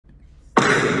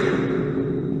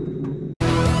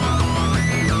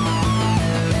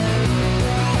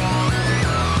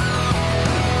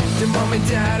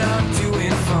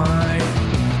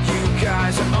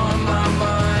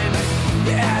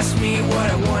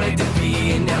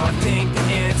And now I think the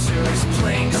answer is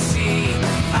plain to see.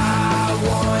 I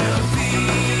wanna be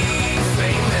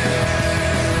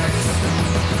famous.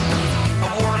 I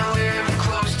wanna live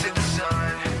close to the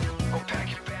sun. Oh,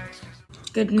 pack your bags.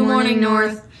 Good morning,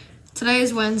 North. Today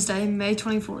is Wednesday, May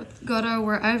 24th. Go to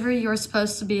wherever you're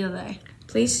supposed to be today.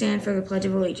 Please stand for the Pledge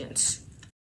of Allegiance.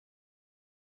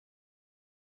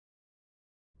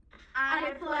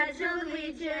 I pledge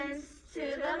allegiance to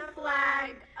the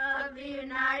flag of the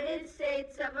United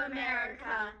States of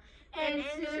America and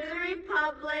to the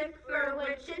republic for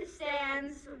which it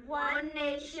stands, one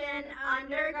nation,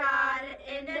 under God,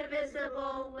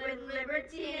 indivisible, with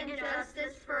liberty and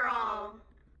justice for all.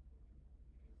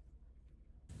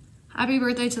 Happy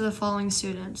birthday to the following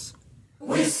students.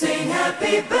 We sing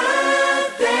happy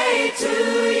birthday to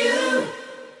you,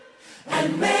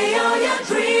 and may all your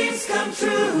dreams come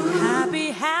true.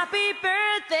 Happy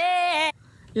birthday!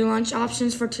 Your lunch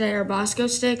options for today are Bosco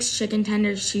sticks, chicken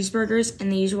tenders, cheeseburgers,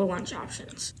 and the usual lunch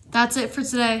options. That's it for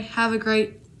today. Have a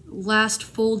great last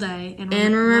full day. And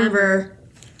remember,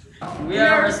 We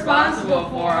are responsible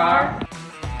for our